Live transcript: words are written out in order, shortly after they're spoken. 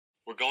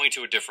going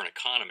to a different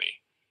economy,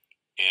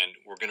 and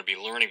we're going to be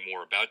learning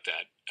more about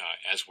that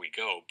as we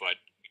go. But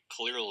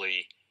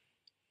clearly,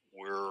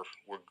 we're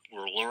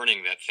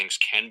learning that things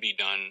can be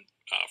done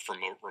from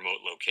remote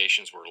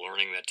locations. We're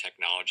learning that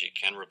technology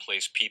can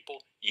replace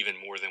people even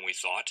more than we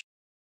thought.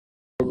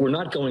 We're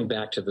not going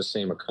back to the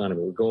same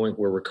economy.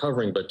 We're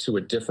recovering, but to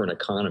a different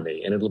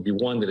economy, and it'll be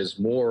one that is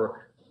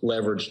more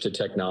leveraged to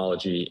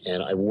technology.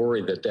 And I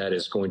worry that that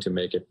is going to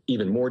make it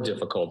even more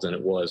difficult than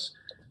it was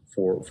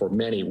for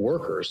many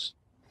workers.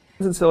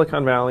 In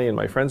Silicon Valley, and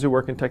my friends who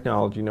work in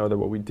technology know that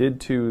what we did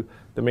to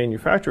the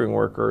manufacturing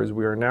workers,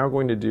 we are now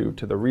going to do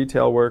to the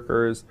retail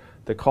workers,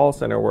 the call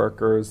center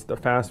workers, the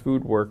fast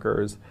food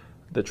workers,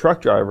 the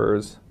truck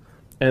drivers,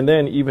 and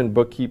then even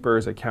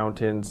bookkeepers,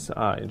 accountants,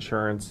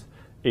 insurance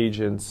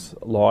agents,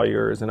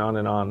 lawyers, and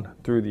on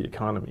through the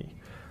economy.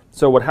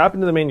 So what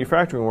happened to the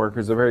manufacturing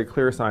workers is a very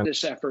clear sign.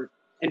 This effort,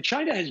 and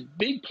China has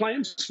big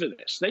plans for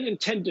this. They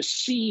intend to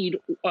seed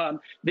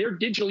their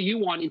digital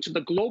yuan into the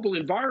global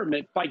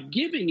environment by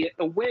giving it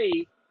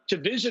away to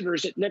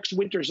visitors at next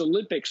winter's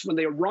Olympics. When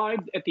they arrive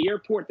at the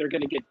airport, they're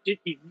going to get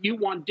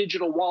yuan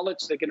digital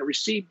wallets. They're going to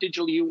receive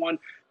digital yuan.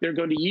 They're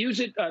going to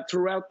use it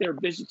throughout their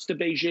visits to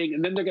Beijing,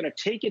 and then they're going to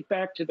take it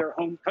back to their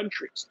home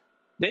countries.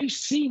 They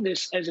see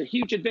this as a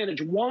huge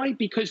advantage. Why?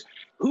 Because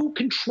who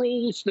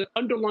controls the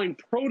underlying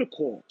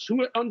protocols,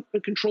 who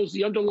controls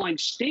the underlying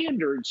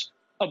standards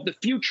of the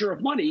future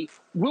of money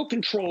will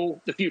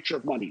control the future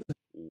of money.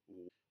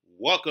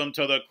 Welcome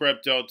to the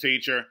Crypto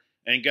Teacher.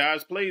 And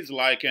guys, please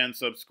like and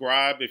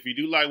subscribe if you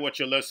do like what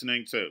you're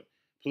listening to.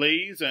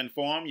 Please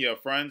inform your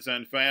friends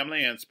and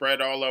family and spread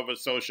all over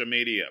social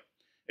media.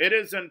 It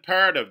is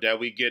imperative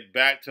that we get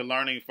back to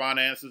learning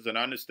finances and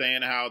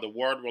understand how the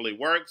world really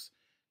works.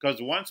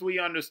 Because once we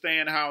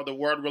understand how the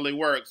world really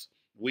works,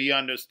 we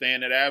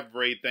understand that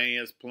everything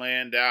is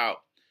planned out.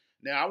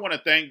 Now, I want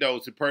to thank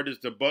those who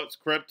purchased the books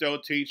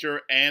Cryptoteacher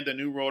and the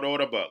New World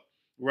Order book.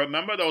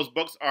 Remember, those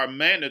books are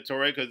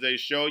mandatory because they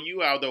show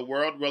you how the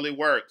world really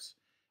works.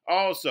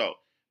 Also,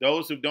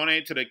 those who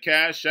donate to the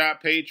Cash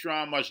App,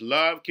 Patreon, much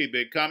love, keep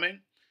it coming.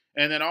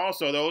 And then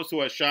also those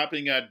who are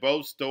shopping at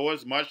both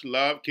stores, much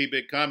love, keep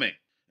it coming.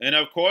 And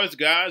of course,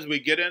 guys, we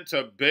get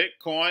into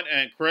Bitcoin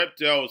and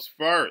cryptos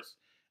first.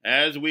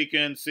 As we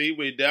can see,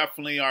 we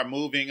definitely are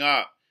moving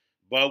up.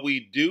 But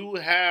we do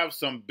have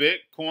some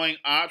Bitcoin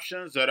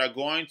options that are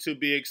going to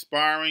be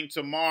expiring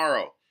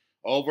tomorrow,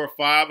 over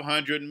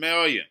 500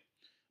 million.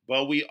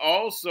 But we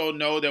also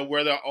know that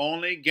we're the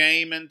only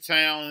game in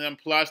town, and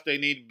plus they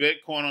need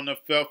Bitcoin on the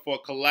 5th for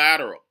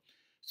collateral.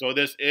 So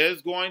this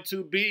is going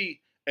to be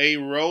a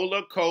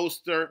roller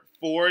coaster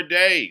 4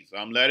 days.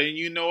 I'm letting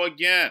you know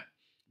again.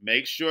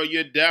 Make sure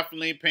you're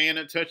definitely paying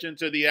attention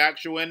to the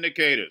actual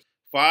indicators.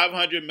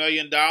 $500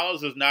 million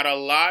is not a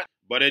lot,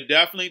 but it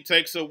definitely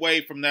takes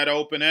away from that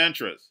open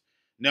interest.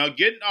 Now,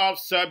 getting off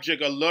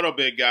subject a little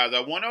bit, guys,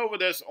 I went over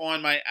this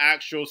on my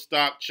actual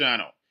stock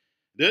channel.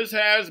 This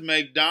has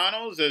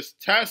McDonald's is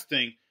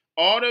testing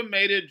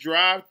automated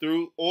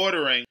drive-through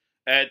ordering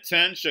at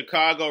 10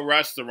 Chicago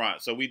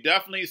restaurants. So we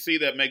definitely see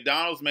that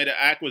McDonald's made an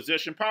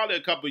acquisition probably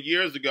a couple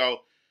years ago.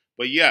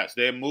 But yes,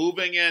 they're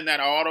moving in that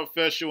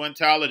artificial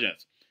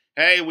intelligence.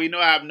 Hey, we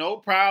have no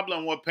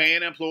problem with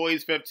paying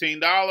employees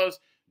 $15.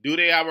 Do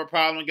they have a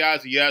problem,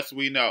 guys? Yes,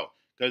 we know.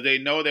 Because they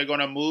know they're going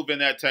to move in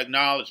that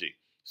technology.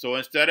 So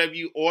instead of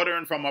you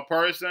ordering from a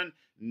person,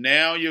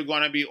 now you're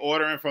going to be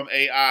ordering from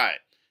AI.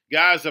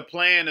 Guys, the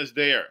plan is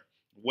there.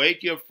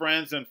 Wake your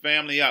friends and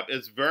family up.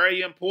 It's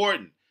very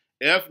important.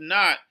 If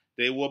not,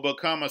 they will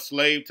become a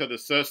slave to the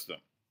system.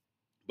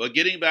 But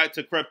getting back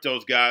to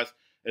cryptos, guys,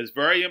 it's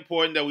very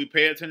important that we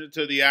pay attention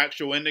to the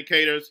actual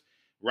indicators.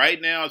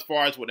 Right now, as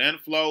far as with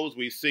inflows,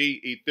 we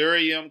see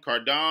Ethereum,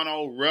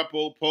 Cardano,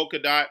 Ripple,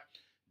 Polkadot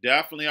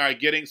definitely are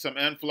getting some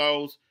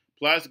inflows.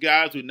 Plus,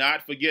 guys, do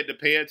not forget to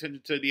pay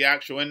attention to the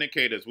actual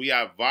indicators. We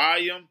have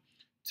volume,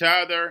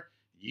 Tether,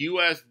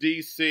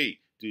 USDC.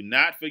 Do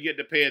not forget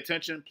to pay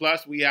attention.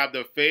 Plus, we have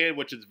the Fed,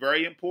 which is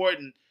very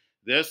important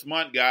this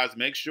month, guys.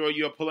 Make sure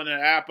you're pulling an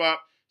app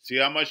up. See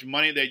how much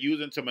money they're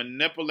using to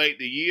manipulate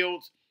the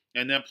yields.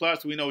 And then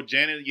plus, we know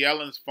Janet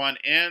Yellen's fund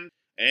ends.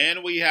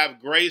 And we have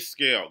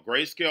Grayscale.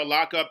 Grayscale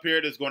lockup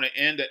period is going to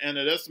end at the end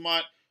of this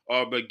month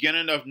or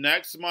beginning of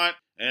next month.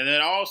 And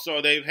then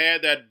also they've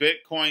had that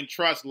Bitcoin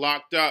trust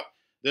locked up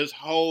this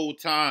whole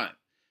time.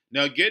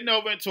 Now getting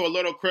over into a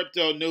little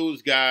crypto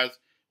news, guys.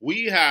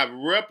 We have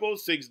Ripple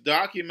 6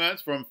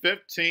 documents from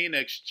 15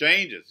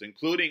 exchanges,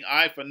 including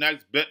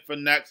iFinex,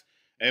 Bitfinex,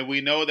 and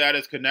we know that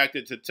is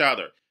connected to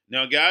Tether.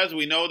 Now, guys,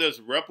 we know this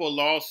Ripple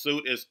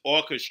lawsuit is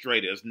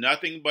orchestrated. It's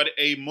nothing but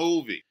a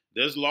movie.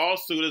 This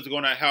lawsuit is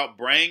going to help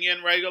bring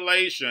in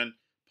regulation,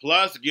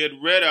 plus get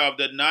rid of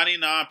the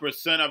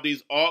 99% of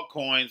these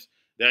altcoins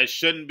that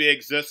shouldn't be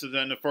existed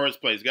in the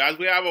first place. Guys,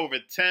 we have over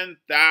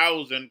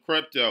 10,000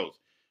 cryptos,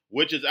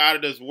 which is out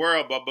of this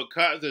world, but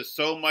because there's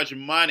so much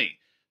money,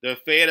 the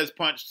Fed has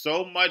punched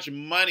so much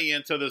money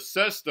into the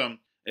system,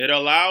 it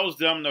allows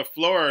them to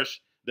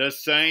flourish the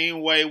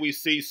same way we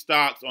see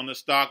stocks on the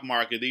stock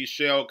market, these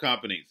shell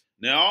companies.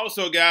 Now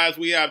also, guys,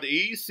 we have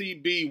the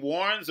ECB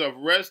warns of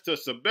risk to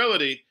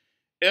stability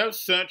if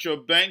central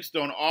banks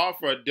don't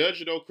offer a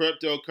digital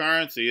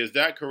cryptocurrency. Is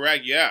that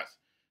correct? Yes.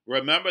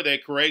 Remember, they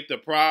create the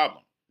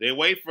problem. They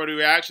wait for the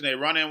reaction. They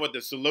run in with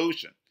the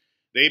solution.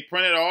 They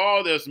printed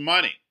all this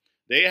money.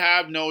 They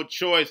have no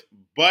choice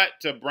but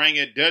to bring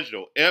it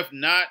digital. If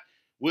not,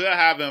 we'll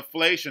have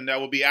inflation that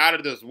will be out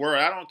of this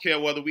world. I don't care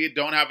whether we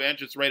don't have an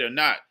interest rate or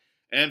not.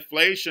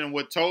 Inflation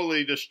would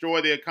totally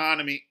destroy the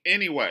economy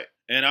anyway.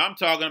 And I'm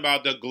talking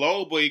about the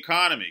global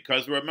economy,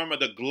 because remember,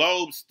 the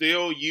globe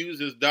still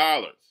uses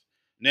dollars.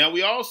 Now,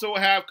 we also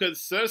have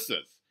Consensys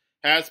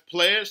has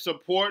pledged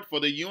support for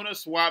the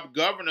Uniswap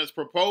governor's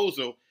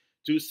proposal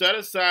to set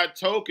aside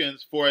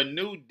tokens for a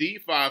new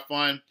DeFi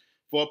fund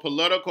for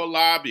political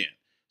lobbying.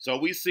 So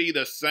we see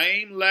the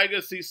same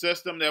legacy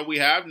system that we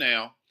have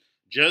now,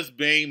 just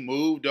being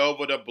moved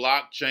over to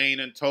blockchain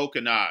and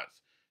tokenized.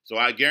 So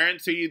I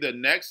guarantee you the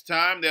next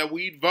time that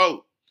we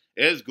vote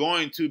is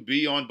going to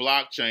be on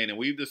blockchain, and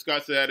we've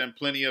discussed that in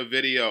plenty of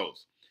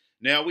videos.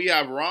 Now we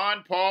have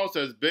Ron Paul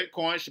says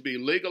Bitcoin should be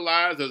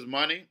legalized as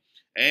money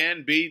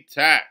and be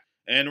taxed.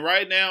 And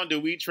right now, do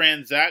we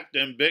transact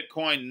in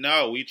Bitcoin?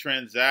 No, we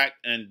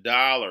transact in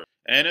dollars.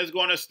 And it's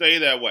going to stay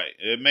that way.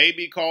 It may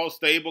be called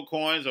stable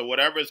coins or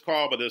whatever it's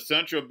called, but the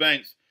central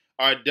banks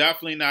are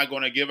definitely not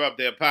going to give up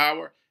their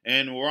power.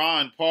 And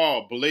Ron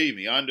Paul, believe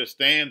me,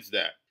 understands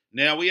that.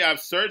 Now we have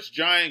search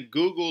giant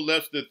Google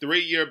lifts the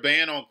 3-year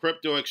ban on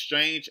crypto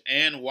exchange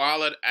and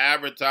wallet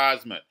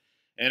advertisement.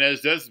 And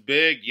is this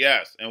big?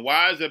 Yes. And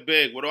why is it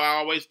big? What do I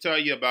always tell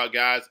you about,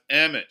 guys?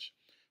 Image.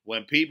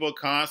 When people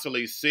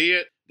constantly see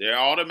it, they're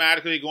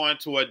automatically going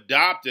to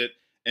adopt it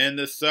in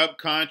the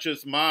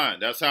subconscious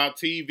mind. That's how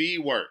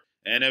TV works.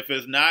 And if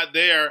it's not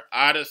there,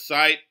 out of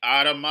sight,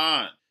 out of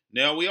mind.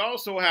 Now, we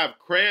also have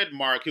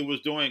Credmark, who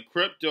was doing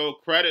crypto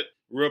credit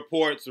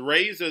reports,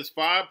 raises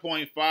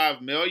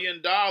 $5.5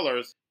 million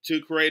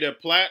to create a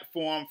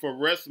platform for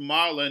risk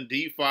modeling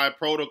DeFi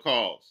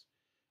protocols.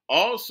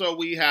 Also,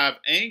 we have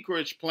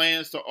Anchorage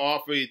plans to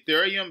offer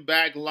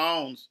Ethereum-backed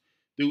loans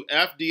through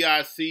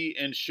FDIC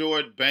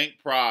insured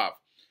BankProv.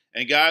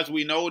 And guys,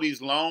 we know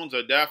these loans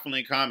are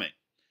definitely coming.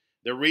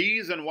 The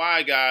reason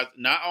why, guys,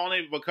 not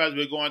only because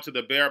we're going to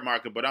the bear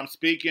market, but I'm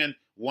speaking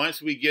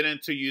once we get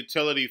into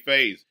utility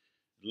phase.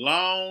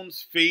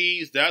 Loans,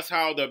 fees, that's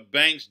how the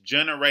banks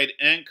generate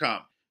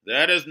income.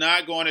 That is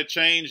not going to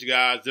change,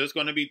 guys. It's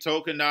going to be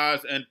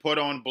tokenized and put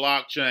on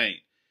blockchain.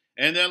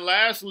 And then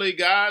lastly,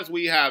 guys,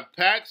 we have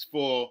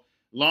Paxful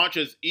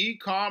launches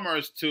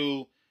e-commerce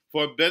tool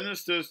for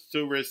businesses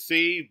to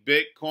receive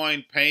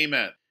Bitcoin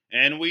payment.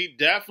 And we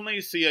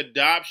definitely see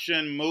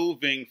adoption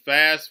moving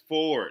fast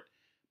forward.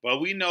 But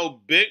we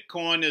know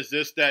Bitcoin is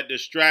just that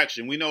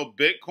distraction. We know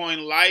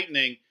Bitcoin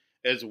Lightning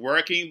is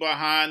working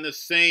behind the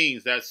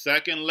scenes, that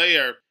second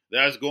layer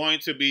that's going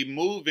to be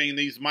moving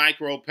these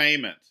micro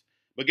payments.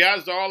 But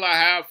guys, that's all I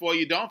have for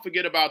you. Don't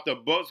forget about the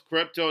books,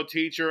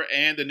 Cryptoteacher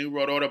and the new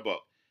Road Order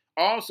book.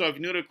 Also, if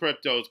you're new to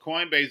cryptos,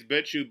 Coinbase,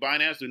 Bitrue,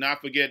 Binance, do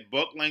not forget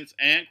book links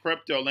and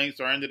crypto links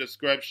are in the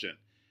description.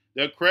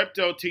 The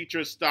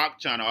Cryptoteacher stock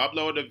channel. I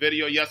uploaded a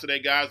video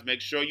yesterday, guys.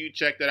 Make sure you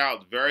check that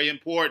out. It's very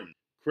important.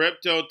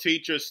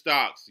 Cryptoteacher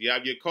stocks. You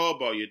have your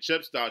Kobo, your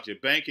chip stocks, your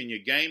banking, your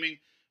gaming.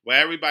 While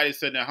everybody's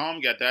sitting at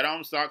home, got that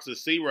home stocks, the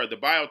C-word, the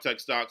biotech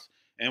stocks.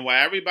 And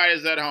while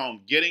everybody's at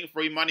home getting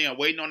free money and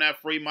waiting on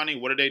that free money,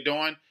 what are they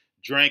doing?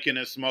 Drinking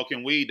and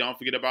smoking weed. Don't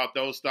forget about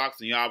those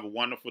stocks, and y'all have a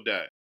wonderful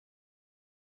day.